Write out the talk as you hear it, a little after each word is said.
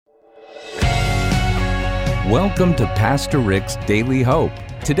Welcome to Pastor Rick's Daily Hope.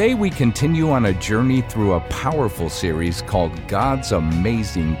 Today we continue on a journey through a powerful series called God's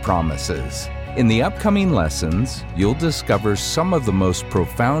Amazing Promises. In the upcoming lessons, you'll discover some of the most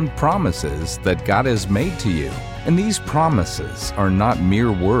profound promises that God has made to you. And these promises are not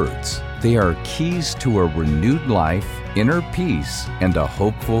mere words. They are keys to a renewed life, inner peace, and a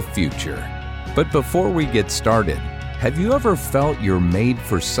hopeful future. But before we get started, have you ever felt you're made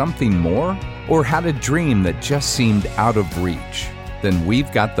for something more? Or had a dream that just seemed out of reach? Then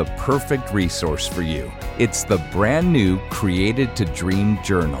we've got the perfect resource for you. It's the brand new Created to Dream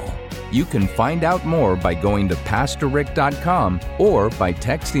Journal. You can find out more by going to PastorRick.com or by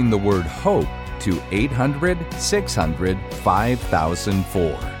texting the word HOPE to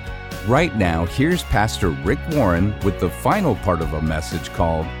 800-600-5004. Right now, here's Pastor Rick Warren with the final part of a message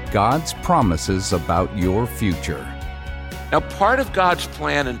called God's Promises About Your Future. Now, part of God's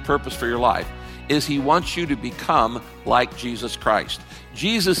plan and purpose for your life is He wants you to become like Jesus Christ.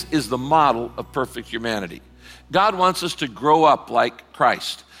 Jesus is the model of perfect humanity. God wants us to grow up like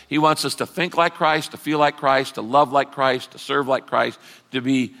Christ. He wants us to think like Christ, to feel like Christ, to love like Christ, to serve like Christ, to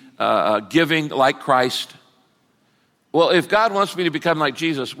be giving like Christ. Well, if God wants me to become like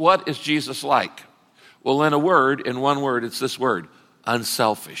Jesus, what is Jesus like? Well, in one word, it's this word: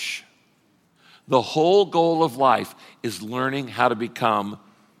 unselfish. The whole goal of life is learning how to become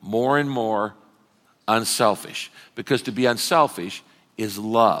more and more unselfish, because to be unselfish is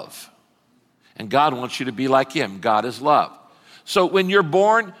love. And God wants you to be like Him. God is love. So when you're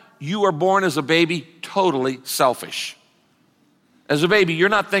born, you are born as a baby totally selfish. As a baby, you're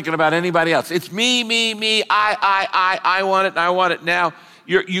not thinking about anybody else. It's me, I want it, and I want it now.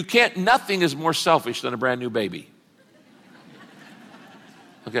 Nothing is more selfish than a brand new baby.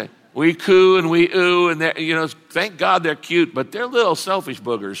 Okay? We coo and we ooh, and thank God they're cute, but they're little selfish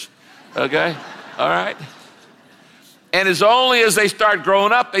boogers, okay? All right? And as only as they start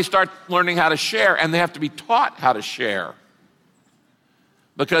growing up, they start learning how to share, and they have to be taught how to share.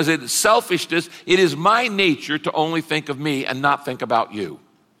 Because it is selfishness. It is my nature to only think of me and not think about you.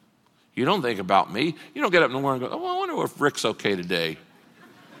 You don't think about me. You don't get up in the morning and go, I wonder if Rick's okay today.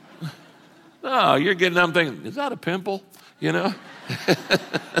 No, you're getting up thinking, is that a pimple?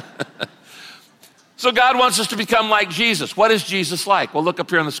 So God wants us to become like Jesus. What is Jesus like? Well, look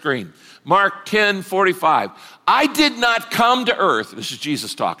up here on the screen. Mark 10:45. I did not come to earth, this is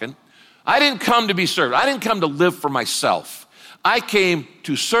Jesus talking, I didn't come to be served. I didn't come to live for myself. I came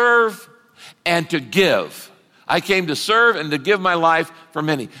to serve and to give. I came to serve and to give my life for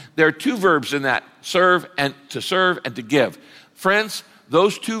many. There are two verbs in that, serve and to give. Friends,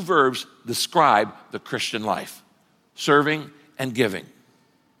 those two verbs describe the Christian life, serving and giving.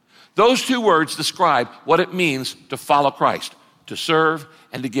 Those two words describe what it means to follow Christ, to serve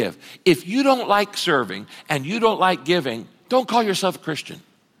and to give. If you don't like serving and you don't like giving, don't call yourself a Christian.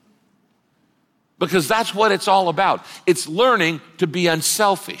 Because that's what it's all about. It's learning to be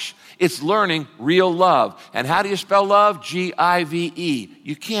unselfish. It's learning real love. And how do you spell love? G-I-V-E.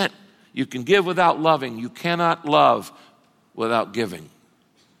 You can give without loving. You cannot love without giving.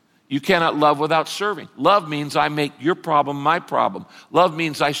 You cannot love without serving. Love means I make your problem my problem. Love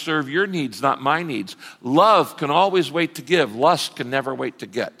means I serve your needs, not my needs. Love can always wait to give. Lust can never wait to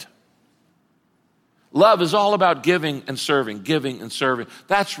get. Love is all about giving and serving, giving and serving.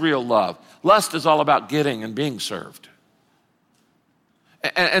 That's real love. Lust is all about getting and being served.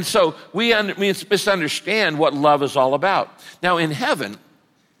 And so we misunderstand what love is all about. Now in heaven,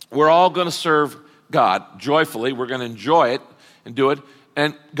 we're all going to serve God joyfully. We're going to enjoy it and do it.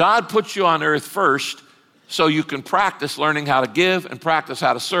 And God puts you on earth first so you can practice learning how to give and practice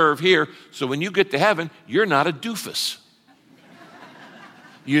how to serve here. So when you get to heaven, you're not a doofus.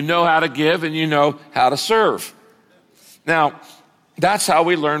 You know how to give and you know how to serve. Now, that's how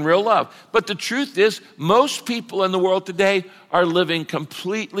we learn real love. But the truth is, most people in the world today are living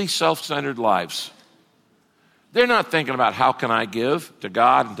completely self-centered lives. They're not thinking about how can I give to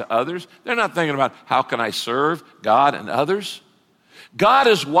God and to others. They're not thinking about how can I serve God and others. God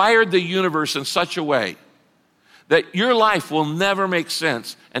has wired the universe in such a way that your life will never make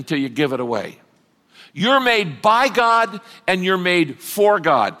sense until you give it away. You're made by God and you're made for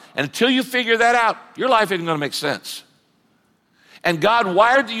God. And until you figure that out, your life isn't going to make sense. And God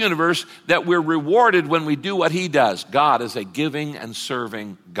wired the universe that we're rewarded when we do what He does. God is a giving and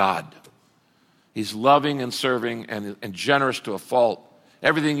serving God. He's loving and serving and generous to a fault.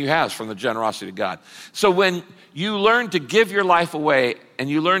 Everything you have is from the generosity of God. So when you learn to give your life away, and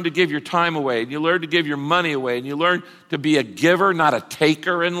you learn to give your time away, and you learn to give your money away, and you learn to be a giver, not a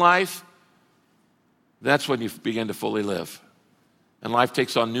taker in life, that's when you begin to fully live. And life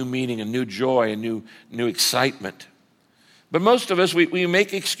takes on new meaning and new joy and new excitement. But most of us, we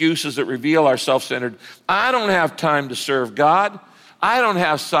make excuses that reveal our self-centered. I don't have time to serve God. I don't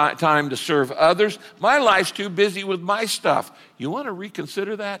have time to serve others. My life's too busy with my stuff. You want to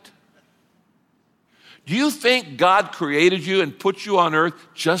reconsider that? Do you think God created you and put you on earth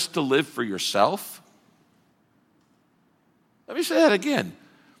just to live for yourself? Let me say that again.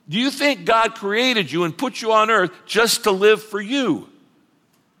 Do you think God created you and put you on earth just to live for you?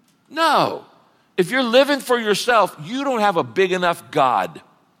 No. If you're living for yourself, you don't have a big enough God.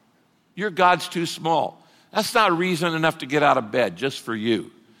 Your God's too small. That's not reason enough to get out of bed just for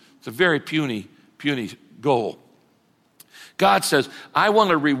you. It's a very puny goal. God says, I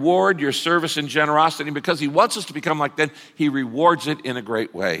want to reward your service and generosity. And because he wants us to become like that, he rewards it in a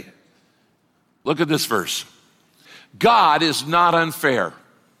great way. Look at this verse. God is not unfair.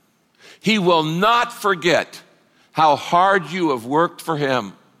 He will not forget how hard you have worked for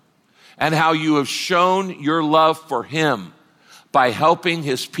him and how you have shown your love for him by helping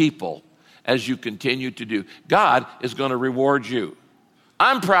his people as you continue to do. God is going to reward you.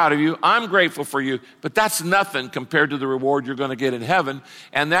 I'm proud of you. I'm grateful for you, but that's nothing compared to the reward you're going to get in heaven.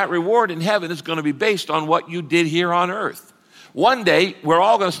 And that reward in heaven is going to be based on what you did here on earth. One day, we're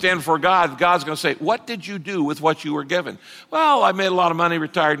all going to stand before God. God's going to say, what did you do with what you were given? Well, I made a lot of money,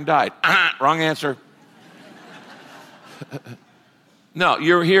 retired, and died. Wrong answer. No,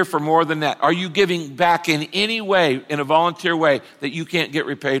 you're here for more than that. Are you giving back in any way, in a volunteer way, that you can't get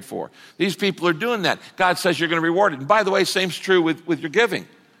repaid for? These people are doing that. God says you're going to reward it. And by the way, same's true with your giving.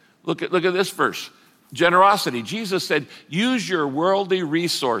 Look at this verse. Generosity. Jesus said, use your worldly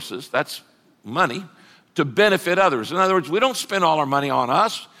resources, that's money, to benefit others. In other words, we don't spend all our money on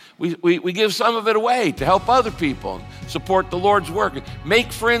us. We give some of it away to help other people and support the Lord's work.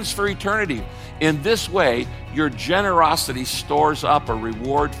 Make friends for eternity. In this way, your generosity stores up a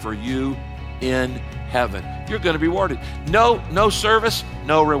reward for you in heaven. You're going to be rewarded. No service,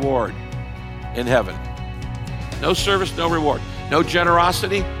 no reward in heaven. No service, no reward. No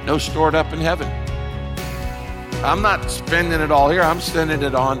generosity, no stored up in heaven. I'm not spending it all here. I'm sending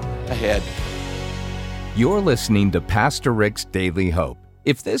it on ahead. You're listening to Pastor Rick's Daily Hope.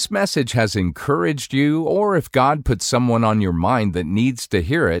 If this message has encouraged you, or if God put someone on your mind that needs to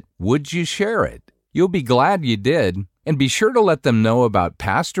hear it, would you share it? You'll be glad you did. And be sure to let them know about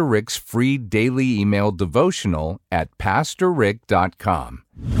Pastor Rick's free daily email devotional at pastorrick.com.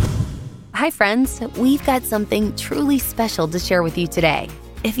 Hi, friends. We've got something truly special to share with you today.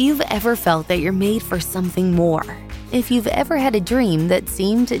 If you've ever felt that you're made for something more, if you've ever had a dream that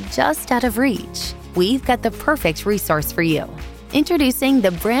seemed just out of reach, we've got the perfect resource for you. Introducing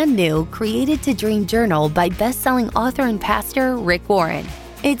the brand new Created to Dream Journal by best-selling author and pastor Rick Warren.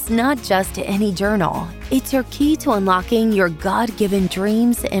 It's not just any journal. It's your key to unlocking your God-given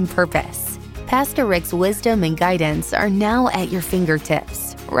dreams and purpose. Pastor Rick's wisdom and guidance are now at your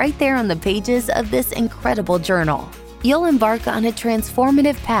fingertips, right there on the pages of this incredible journal. You'll embark on a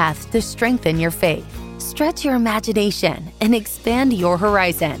transformative path to strengthen your faith, stretch your imagination, and expand your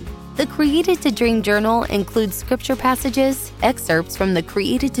horizon. The Created to Dream Journal includes scripture passages, excerpts from the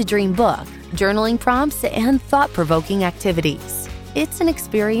Created to Dream book, journaling prompts, and thought-provoking activities. It's an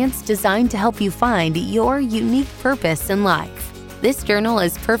experience designed to help you find your unique purpose in life. This journal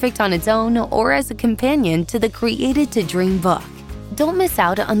is perfect on its own or as a companion to the Created to Dream book. Don't miss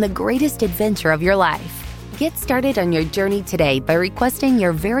out on the greatest adventure of your life. Get started on your journey today by requesting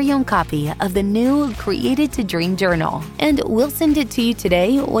your very own copy of the new Created to Dream Journal. And we'll send it to you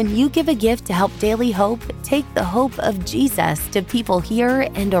today when you give a gift to help Daily Hope take the hope of Jesus to people here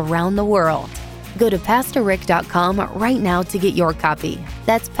and around the world. Go to PastorRick.com right now to get your copy.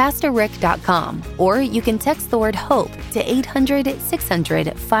 That's PastorRick.com. Or you can text the word HOPE to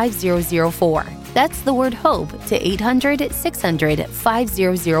 800-600-5004. That's the word HOPE to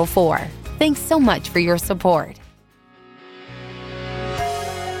 800-600-5004. Thanks so much for your support.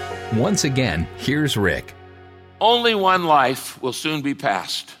 Once again, here's Rick. Only one life will soon be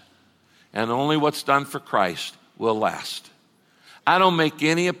passed, and only what's done for Christ will last. I don't make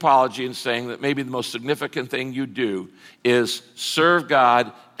any apology in saying that maybe the most significant thing you do is serve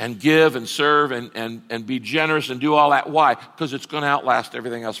God and give and serve and be generous and do all that. Why? Because it's going to outlast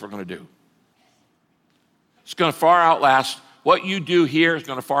everything else we're going to do. It's going to far outlast. What you do here is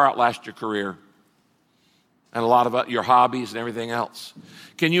going to far outlast your career and a lot of your hobbies and everything else.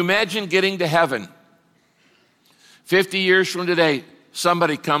 Can you imagine getting to heaven? 50 years from today,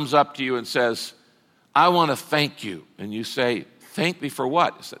 somebody comes up to you and says, I want to thank you. And you say, thank me for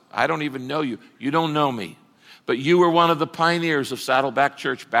what? I said, I don't even know you. You don't know me. But you were one of the pioneers of Saddleback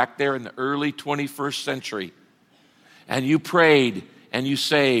Church back there in the early 21st century. and you prayed, and you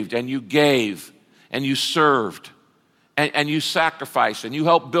saved, and you gave, and you served, and you sacrificed, and you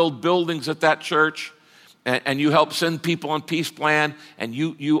helped build buildings at that church, and you helped send people on Peace Plan, and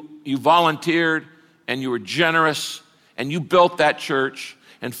you volunteered, and you were generous, and you built that church,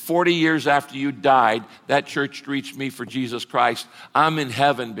 and 40 years after you died, that church reached me for Jesus Christ. I'm in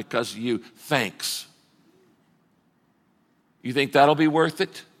heaven because of you. Thanks. You think that'll be worth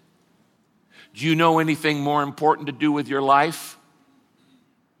it? Do you know anything more important to do with your life?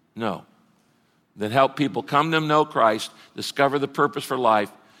 No. Then help people come to know Christ, discover the purpose for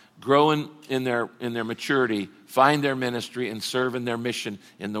life, grow in their maturity, find their ministry, and serve in their mission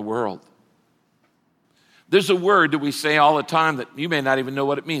in the world. There's a word that we say all the time that you may not even know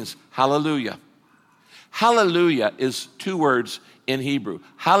what it means. Hallelujah. Hallelujah is two words in Hebrew.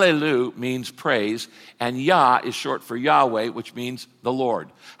 Hallelujah means praise, and Yah is short for Yahweh, which means the Lord.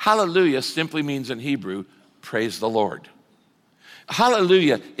 Hallelujah simply means in Hebrew, praise the Lord.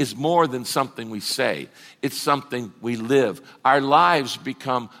 Hallelujah is more than something we say. It's something we live. Our lives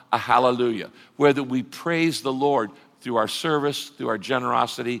become a hallelujah, whether we praise the Lord through our service, through our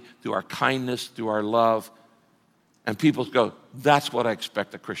generosity, through our kindness, through our love. And people go, that's what I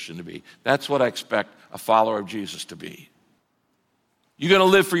expect a Christian to be. That's what I expect a follower of Jesus to be. You're going to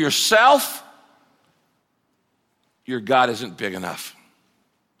live for yourself? Your God isn't big enough.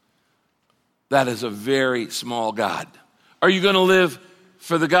 That is a very small God. Are you going to live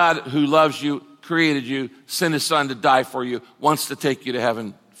for the God who loves you, created you, sent his son to die for you, wants to take you to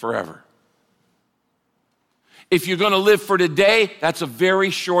heaven forever? If you're going to live for today, that's a very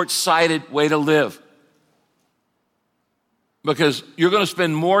short-sighted way to live. Because you're going to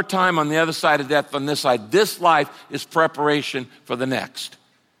spend more time on the other side of death than this side. This life is preparation for the next.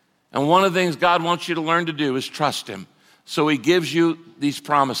 And one of the things God wants you to learn to do is trust him. So he gives you these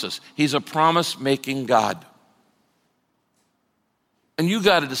promises. He's a promise-making God. And you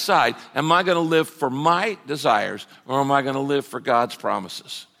got to decide, am I going to live for my desires or am I going to live for God's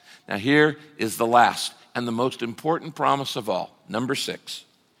promises? Now here is the last and the most important promise of all. Number 6.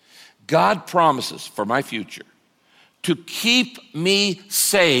 God promises for my future to keep me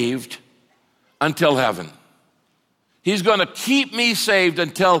saved until heaven. He's going to keep me saved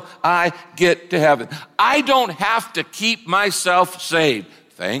until I get to heaven. I don't have to keep myself saved,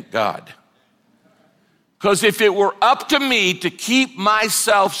 thank God. Because if it were up to me to keep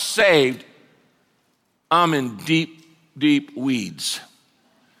myself saved, I'm in deep, deep weeds.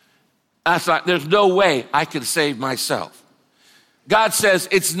 There's no way I can save myself. God says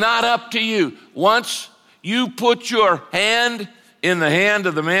it's not up to you. Once you put your hand in the hand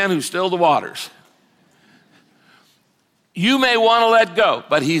of the man who stilled the waters, you may want to let go,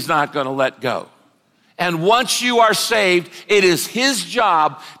 but he's not going to let go. And once you are saved, it is his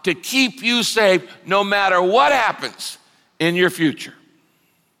job to keep you saved no matter what happens in your future.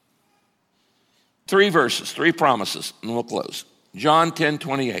 3 verses, 3 promises, and we'll close. John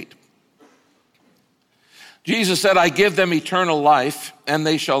 10:28. Jesus said, I give them eternal life, and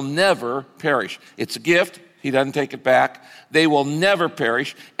they shall never perish. It's a gift. He doesn't take it back. They will never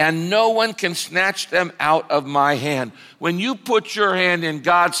perish, and no one can snatch them out of my hand. When you put your hand in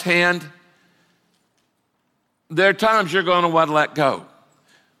God's hand, there are times you're going to want to let go.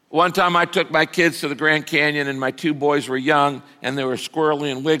 One time I took my kids to the Grand Canyon, and my 2 boys were young, and they were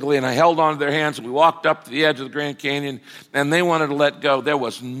squirrely and wiggly, and I held onto their hands, and we walked up to the edge of the Grand Canyon, and they wanted to let go. There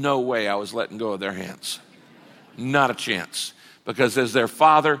was no way I was letting go of their hands. Not a chance. Because as their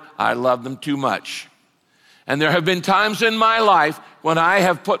father, I love them too much. And there have been times in my life when I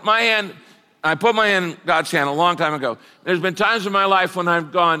have put my hand in God's hand a long time ago. There's been times in my life when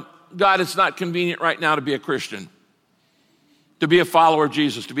I've gone, God, it's not convenient right now to be a Christian, to be a follower of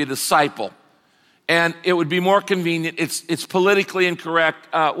Jesus, to be a disciple. And it would be more convenient. It's politically incorrect.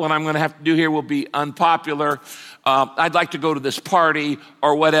 What I'm going to have to do here will be unpopular. I'd like to go to this party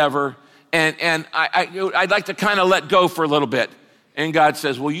or whatever. And I'd like to kind of let go for a little bit. And God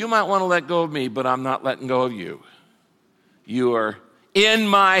says, well, you might want to let go of me, but I'm not letting go of you. You are in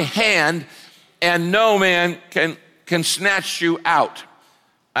my hand, and no man can snatch you out.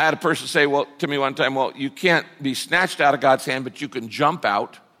 I had a person say, to me one time, you can't be snatched out of God's hand, but you can jump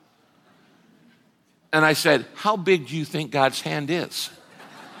out. And I said, how big do you think God's hand is?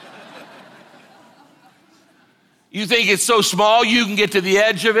 You think it's so small you can get to the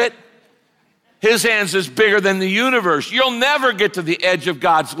edge of it? His hands is bigger than the universe. You'll never get to the edge of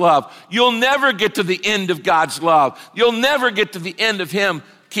God's love. You'll never get to the end of God's love. You'll never get to the end of him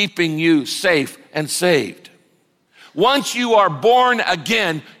keeping you safe and saved. Once you are born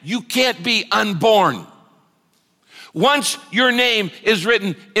again, you can't be unborn. Once your name is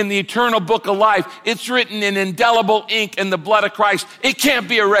written in the eternal book of life, it's written in indelible ink in the blood of Christ. It can't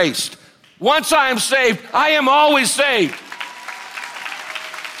be erased. Once I am saved, I am always saved.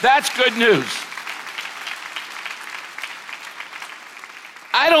 That's good news.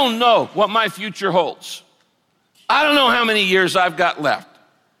 I don't know what my future holds. I don't know how many years I've got left.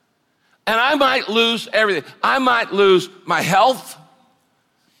 And I might lose everything. I might lose my health.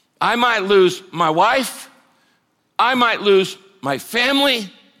 I might lose my wife. I might lose my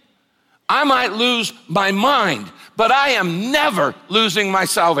family. I might lose my mind. But I am never losing my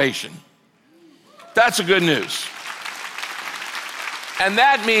salvation. That's the good news. And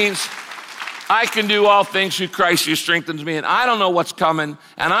that means I can do all things through Christ who strengthens me. And I don't know what's coming,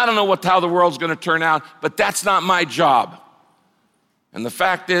 and I don't know how the world's going to turn out, but that's not my job. And the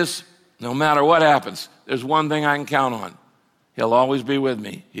fact is, no matter what happens, there's one thing I can count on. He'll always be with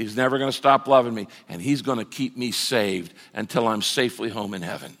me. He's never going to stop loving me, and he's going to keep me saved until I'm safely home in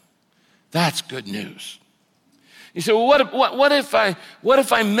heaven. That's good news. You say, well, what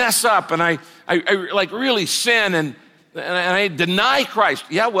if I mess up and I like really sin and I deny Christ?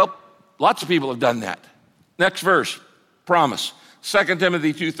 Yeah, well, lots of people have done that. Next verse, promise. 2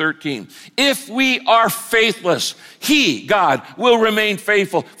 Timothy 2:13. If we are faithless, he, God, will remain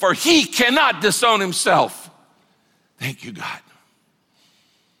faithful, for he cannot disown himself. Thank you, God.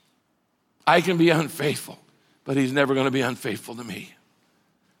 I can be unfaithful, but he's never going to be unfaithful to me.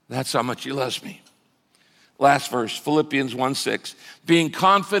 That's how much he loves me. Last verse, Philippians 1:6. Being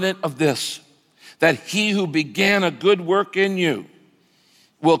confident of this, that he who began a good work in you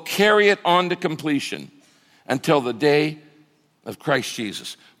will carry it on to completion until the day of Christ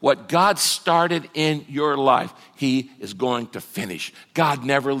Jesus. What God started in your life, he is going to finish. God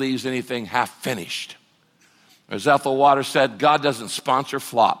never leaves anything half finished. As Ethel Waters said, God doesn't sponsor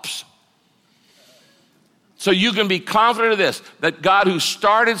flops. So you can be confident of this, that God who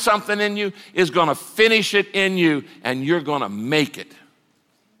started something in you is going to finish it in you, and you're going to make it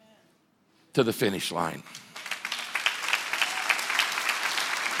to the finish line.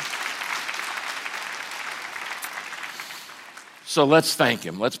 So let's thank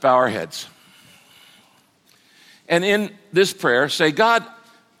him. Let's bow our heads. And in this prayer, say, God,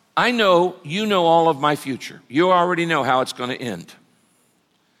 I know you know all of my future. You already know how it's going to end.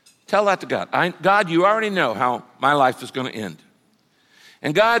 Tell that to God. God, you already know how my life is going to end.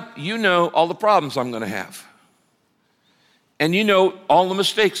 And God, you know all the problems I'm going to have. And you know all the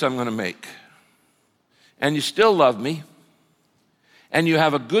mistakes I'm going to make. And you still love me. And you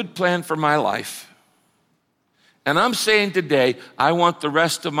have a good plan for my life. And I'm saying today, I want the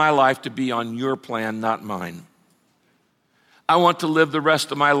rest of my life to be on your plan, not mine. I want to live the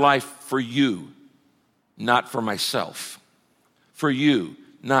rest of my life for you, not for myself. For you,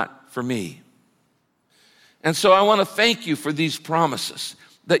 not for me. And so I want to thank you for these promises,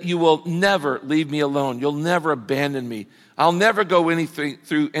 that you will never leave me alone. You'll never abandon me. I'll never go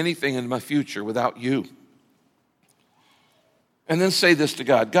through anything in my future without you. And then say this to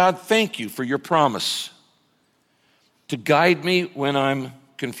God. God, thank you for your promise to guide me when I'm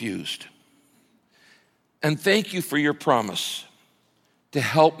confused. And thank you for your promise to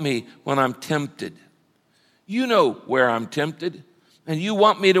help me when I'm tempted. You know where I'm tempted, and you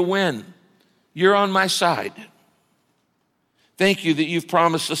want me to win. You're on my side. Thank you that you've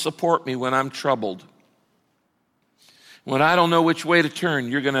promised to support me when I'm troubled. When I don't know which way to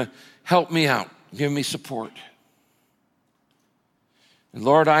turn, you're going to help me out, give me support. And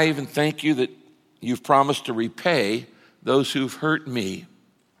Lord, I even thank you that you've promised to repay those who've hurt me.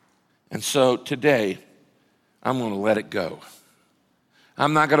 And so today, I'm going to let it go.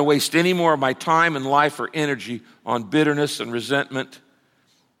 I'm not going to waste any more of my time and life or energy on bitterness and resentment,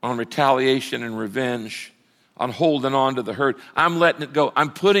 on retaliation and revenge, on holding on to the hurt. I'm letting it go. I'm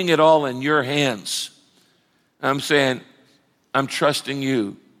putting it all in your hands. I'm saying, I'm trusting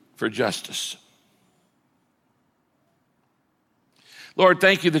you for justice. Lord,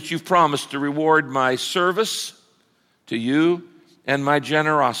 thank you that you've promised to reward my service to you and my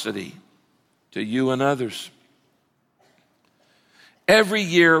generosity to you and others. Every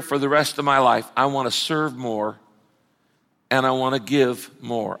year for the rest of my life, I want to serve more and I want to give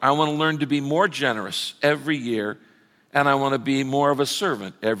more. I want to learn to be more generous every year, and I want to be more of a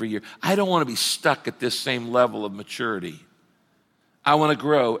servant every year. I don't want to be stuck at this same level of maturity. I want to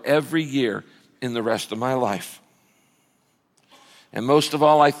grow every year in the rest of my life. And most of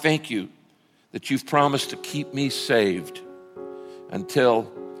all, I thank you that you've promised to keep me saved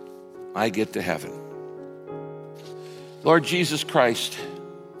until I get to heaven. Lord Jesus Christ,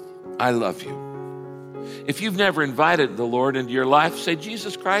 I love you. If you've never invited the Lord into your life, say,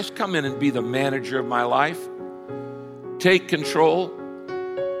 Jesus Christ, come in and be the manager of my life. Take control.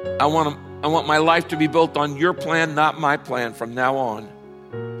 I want my life to be built on your plan, not my plan from now on.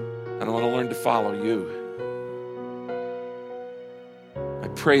 And I want to learn to follow you. I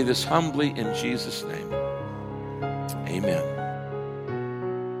pray this humbly in Jesus' name. Amen.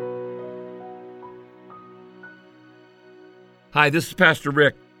 Hi, this is Pastor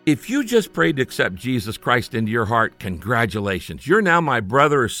Rick. If you just prayed to accept Jesus Christ into your heart, congratulations. You're now my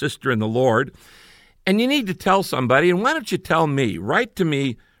brother or sister in the Lord, and you need to tell somebody. And why don't you tell me? Write to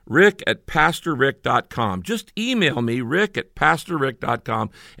me, rick@pastorrick.com. Just email me, rick@pastorrick.com,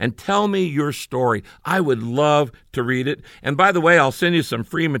 and tell me your story. I would love to read it. And by the way, I'll send you some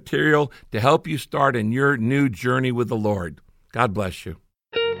free material to help you start in your new journey with the Lord. God bless you.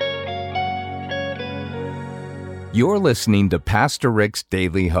 You're listening to Pastor Rick's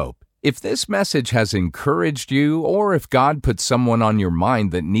Daily Hope. If this message has encouraged you, or if God put someone on your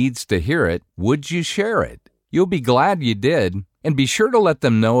mind that needs to hear it, would you share it? You'll be glad you did. And be sure to let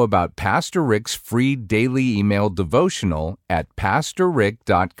them know about Pastor Rick's free daily email devotional at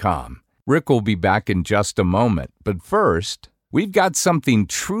pastorrick.com. Rick will be back in just a moment, but first, we've got something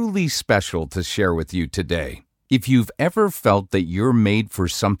truly special to share with you today. If you've ever felt that you're made for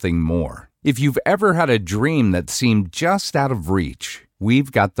something more, if you've ever had a dream that seemed just out of reach,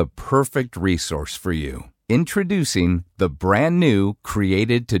 we've got the perfect resource for you. Introducing the brand new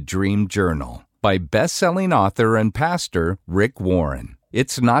Created to Dream Journal by best-selling author and pastor Rick Warren.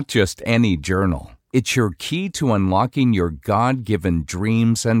 It's not just any journal. It's your key to unlocking your God-given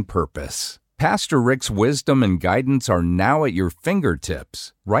dreams and purpose. Pastor Rick's wisdom and guidance are now at your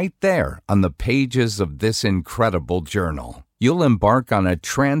fingertips, right there on the pages of this incredible journal. You'll embark on a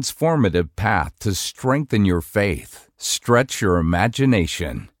transformative path to strengthen your faith, stretch your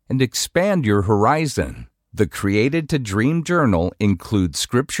imagination, and expand your horizon. The Created to Dream Journal includes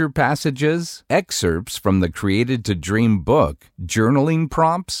scripture passages, excerpts from the Created to Dream book, journaling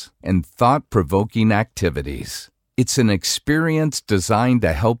prompts, and thought-provoking activities. It's an experience designed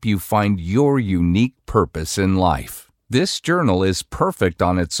to help you find your unique purpose in life. This journal is perfect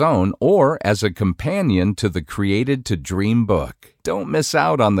on its own or as a companion to the Created to Dream book. Don't miss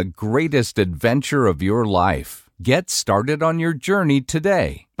out on the greatest adventure of your life. Get started on your journey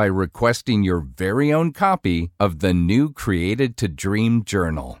today by requesting your very own copy of the new Created to Dream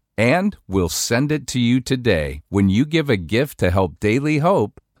Journal. And we'll send it to you today when you give a gift to help Daily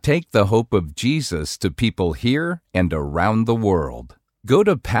Hope take the hope of Jesus to people here and around the world. Go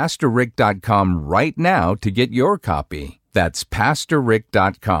to PastorRick.com right now to get your copy. That's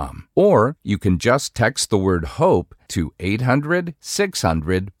PastorRick.com. Or you can just text the word HOPE to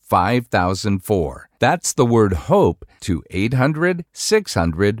 800-600-5004. That's the word HOPE to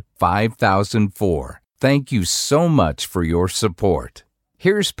 800-600-5004. Thank you so much for your support.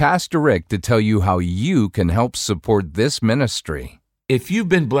 Here's Pastor Rick to tell you how you can help support this ministry. If you've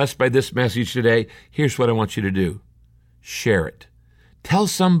been blessed by this message today, here's what I want you to do. Share it. Tell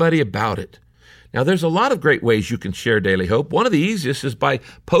somebody about it. Now, there's a lot of great ways you can share Daily Hope. One of the easiest is by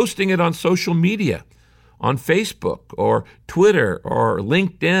posting it on social media, on Facebook or Twitter or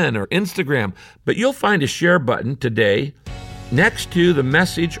LinkedIn or Instagram. But you'll find a share button today next to the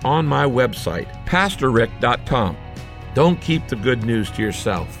message on my website, pastorrick.com. Don't keep the good news to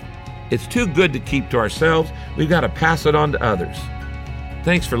yourself. It's too good to keep to ourselves. We've got to pass it on to others.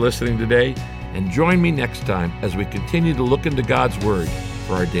 Thanks for listening today, and join me next time as we continue to look into God's Word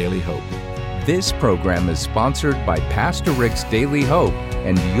for our daily hope. This program is sponsored by Pastor Rick's Daily Hope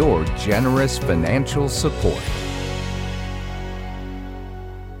and your generous financial support.